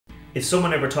If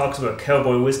someone ever talks about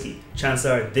Cowboy Whiskey, chances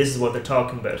are this is what they're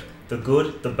talking about. The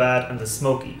good, the bad, and the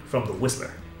smoky from the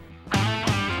Whistler.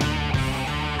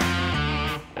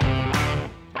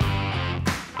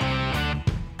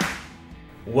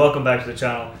 Welcome back to the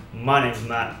channel. My name's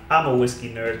Matt, I'm a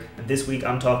whiskey nerd, and this week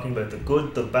I'm talking about the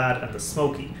good, the bad, and the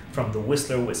smoky from the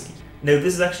Whistler whiskey. Now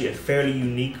this is actually a fairly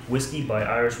unique whiskey by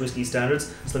Irish whiskey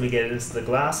standards, so let me get it into the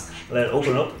glass, let it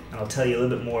open up, and I'll tell you a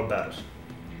little bit more about it.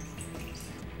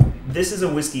 This is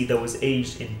a whiskey that was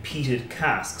aged in peated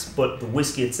casks, but the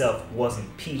whiskey itself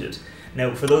wasn't peated.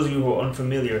 Now for those of you who are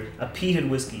unfamiliar, a peated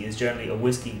whiskey is generally a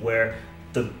whiskey where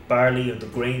the barley or the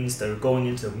grains that are going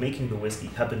into making the whiskey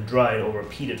have been dried over a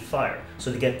peated fire,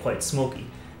 so they get quite smoky.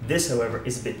 This, however,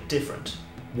 is a bit different.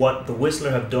 What the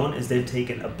Whistler have done is they've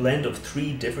taken a blend of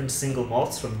 3 different single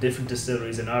malts from different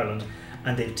distilleries in Ireland,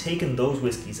 and they've taken those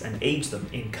whiskies and aged them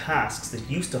in casks that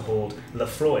used to hold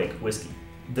Laphroaig whiskey.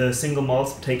 The single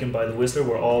malts taken by the Whistler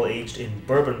were all aged in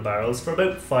bourbon barrels for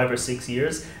about 5 or 6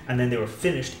 years, and then they were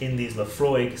finished in these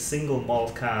Laphroaig single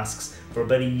malt casks for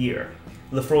about a year.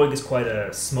 Laphroaig is quite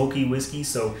a smoky whiskey,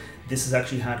 so this has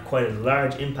actually had quite a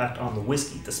large impact on the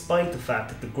whiskey, despite the fact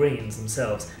that the grains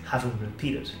themselves haven't been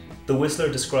peated. The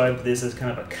Whistler described this as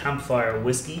kind of a campfire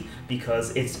whiskey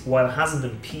because while it hasn't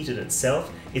been peated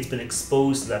itself, it's been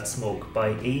exposed to that smoke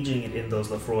by aging it in those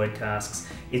Laphroaig casks.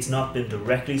 It's not been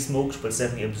directly smoked, but it's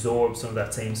definitely absorbed some of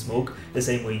that same smoke, the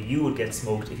same way you would get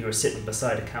smoked if you were sitting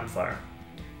beside a campfire.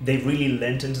 They've really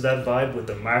lent into that vibe with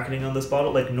the marketing on this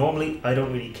bottle. Like normally, I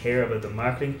don't really care about the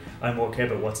marketing, I more care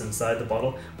about what's inside the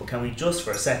bottle, but can we just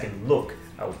for a second look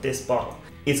at this bottle?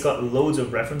 It's got loads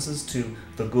of references to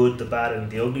the good, the bad, and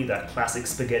the ugly, that classic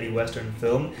spaghetti western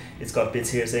film. It's got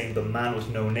bits here saying the man with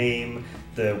no name,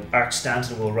 the Arch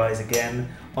Stanton will rise again.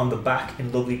 On the back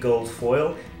in lovely gold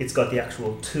foil, it's got the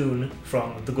actual tune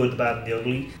from the good, the bad, and the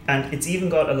ugly. And it's even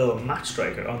got a little match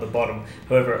striker on the bottom.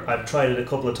 However, I've tried it a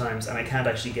couple of times and I can't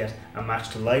actually get a match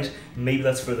to light. Maybe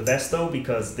that's for the best though,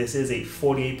 because this is a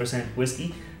 48%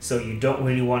 whiskey, so you don't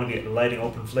really want to be lighting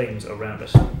open flames around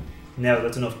it. Now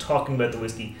that's enough talking about the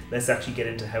whiskey, let's actually get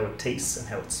into how it tastes and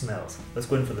how it smells. Let's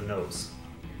go in for the nose.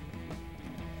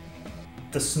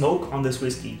 The smoke on this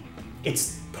whiskey,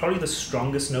 it's probably the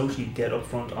strongest note you get up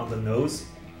front on the nose,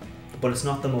 but it's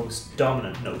not the most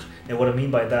dominant note. Now what I mean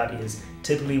by that is,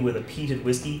 typically with a peated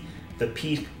whiskey, the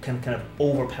peat can kind of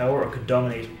overpower or could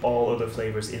dominate all other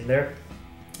flavors in there.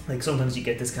 Like sometimes you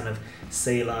get this kind of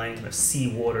saline, kind of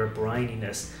seawater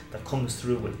brininess that comes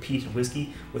through with peated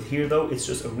whiskey. With here though, it's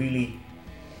just a really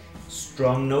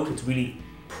strong note. It's really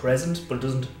present, but it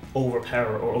doesn't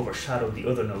overpower or overshadow the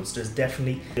other notes. There's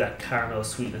definitely that caramel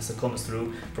sweetness that comes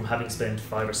through from having spent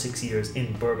 5 or 6 years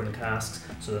in bourbon casks.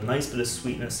 So the nice bit of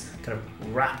sweetness kind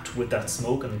of wrapped with that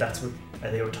smoke, and that's what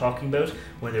they were talking about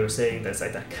when they were saying that's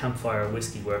like that campfire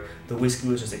whiskey where the whiskey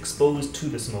was just exposed to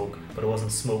the smoke, but it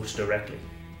wasn't smoked directly.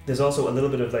 There's also a little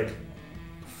bit of like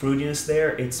fruitiness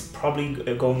there. It's probably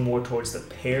going more towards the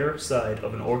pear side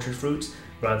of an orchard fruit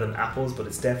rather than apples, but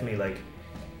it's definitely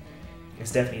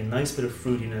a nice bit of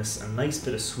fruitiness, a nice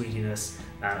bit of sweetiness,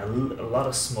 and a lot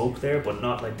of smoke there, but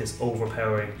not like this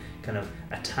overpowering kind of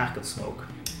attack of smoke.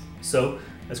 So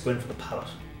let's go in for the palate.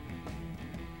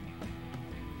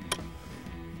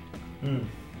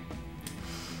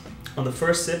 On the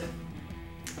first sip,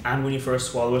 and when you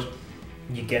first swallow it,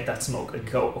 you get that smoke. And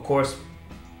of course,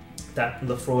 that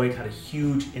Laphroaig had a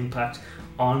huge impact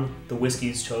on the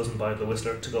whiskies chosen by the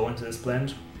Whistler to go into this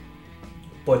blend.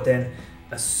 But then,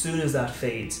 as soon as that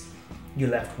fades, you're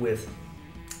left with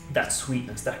that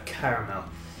sweetness, that caramel,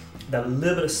 that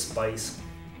little bit of spice,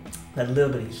 that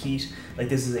little bit of heat. Like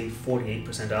this is a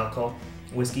 48% alcohol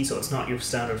whiskey, so it's not your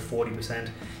standard 40%,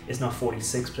 it's not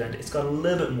 46%, it's got a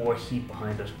little bit more heat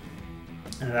behind it.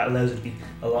 And that allows it to be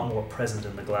a lot more present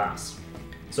in the glass.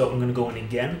 So I'm going to go in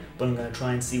again, but I'm going to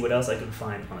try and see what else I can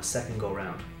find on a second go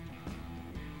round.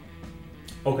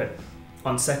 Okay,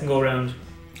 on second go round,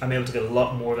 I'm able to get a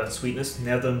lot more of that sweetness.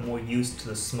 Now that I'm more used to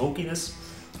the smokiness,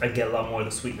 I get a lot more of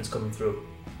the sweetness coming through.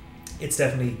 It's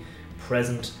definitely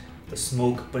present, the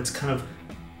smoke, but it's kind of,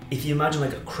 if you imagine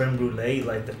like a creme brulee,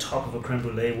 like the top of a creme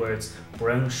brulee where it's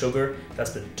brown sugar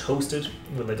that's been toasted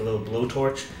with like a little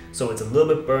blowtorch. So it's a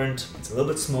little bit burnt, it's a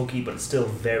little bit smoky, but it's still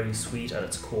very sweet at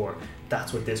its core.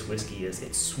 That's what this whiskey is.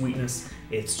 It's sweetness,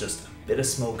 it's just a bit of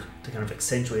smoke to kind of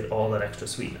accentuate all that extra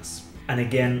sweetness. And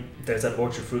again, there's that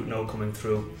orchard fruit note coming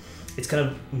through. It's kind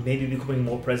of maybe becoming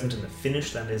more present in the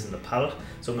finish than it is in the palate.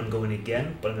 So I'm going to go in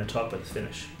again, but I'm going to talk about the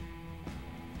finish.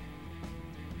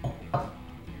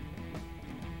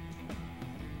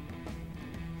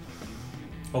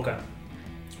 Okay,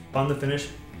 on the finish,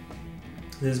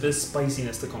 there's a bit of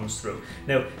spiciness that comes through.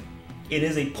 Now, It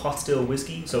is a pot still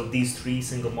whiskey, so these 3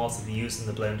 single malts that we used in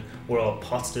the blend were all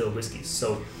pot still whiskeys.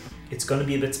 So it's going to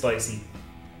be a bit spicy.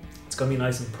 It's going to be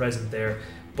nice and present there,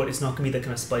 but it's not going to be the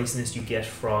kind of spiciness you get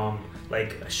from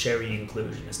like a sherry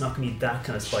inclusion. It's not going to be that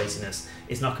kind of spiciness.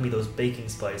 It's not going to be those baking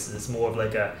spices. It's more of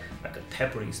like a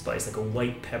peppery spice, like a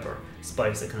white pepper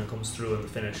spice that kind of comes through in the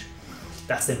finish.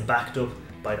 That's then backed up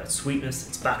by that sweetness.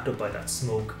 It's backed up by that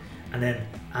smoke. And then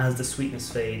as the sweetness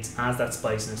fades, as that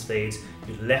spiciness fades,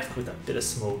 you're left with that bit of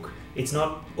smoke. It's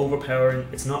not overpowering,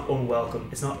 it's not unwelcome,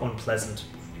 it's not unpleasant.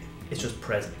 It's just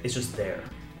present, it's just there.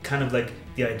 Kind of like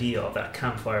the idea of that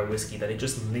campfire whiskey, that it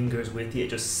just lingers with you, it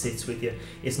just sits with you.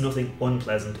 It's nothing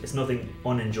unpleasant, it's nothing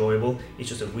unenjoyable, it's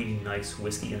just a really nice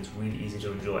whiskey and it's really easy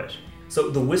to enjoy it. So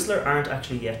the Whistler aren't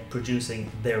actually yet producing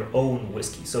their own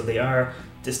whiskey, so they are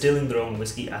distilling their own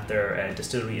whiskey at their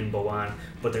distillery in Bowan,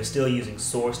 but they're still using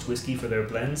sourced whiskey for their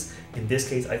blends. In this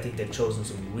case, I think they've chosen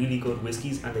some really good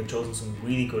whiskies and they've chosen some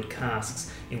really good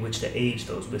casks in which to age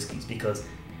those whiskies, because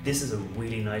this is a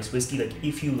really nice whiskey. Like,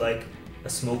 if you like a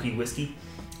smoky whiskey,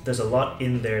 there's a lot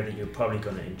in there that you're probably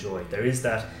going to enjoy. There is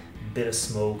that bit of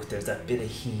smoke, there's that bit of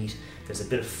heat, there's a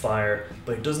bit of fire,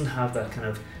 but it doesn't have that kind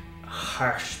of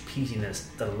harsh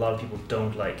peatiness that a lot of people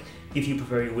don't like. If you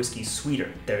prefer your whiskey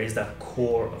sweeter, there is that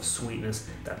core of sweetness,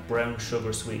 that brown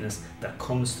sugar sweetness that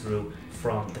comes through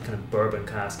from the kind of bourbon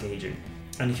cask aging.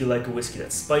 And if you like a whiskey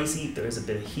that's spicy, there is a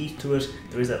bit of heat to it,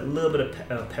 there is that little bit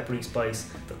of peppery spice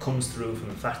that comes through from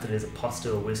the fact that it is a pot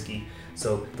still whiskey.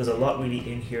 So there's a lot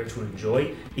really in here to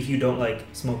enjoy. If you don't like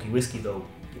smoky whiskey though,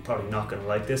 you're probably not going to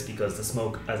like this, because the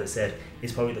smoke, as I said,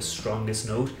 is probably the strongest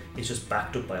note. It's just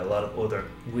backed up by a lot of other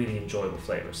really enjoyable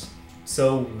flavors.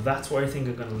 So that's where I think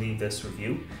I'm going to leave this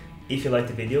review. If you liked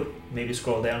the video, maybe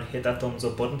scroll down, hit that thumbs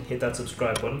up button, hit that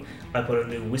subscribe button. I put a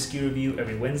new whiskey review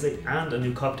every Wednesday and a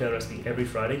new cocktail recipe every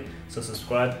Friday, so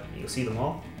subscribe and you'll see them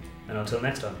all. And until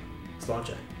next time,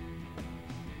 sláinte.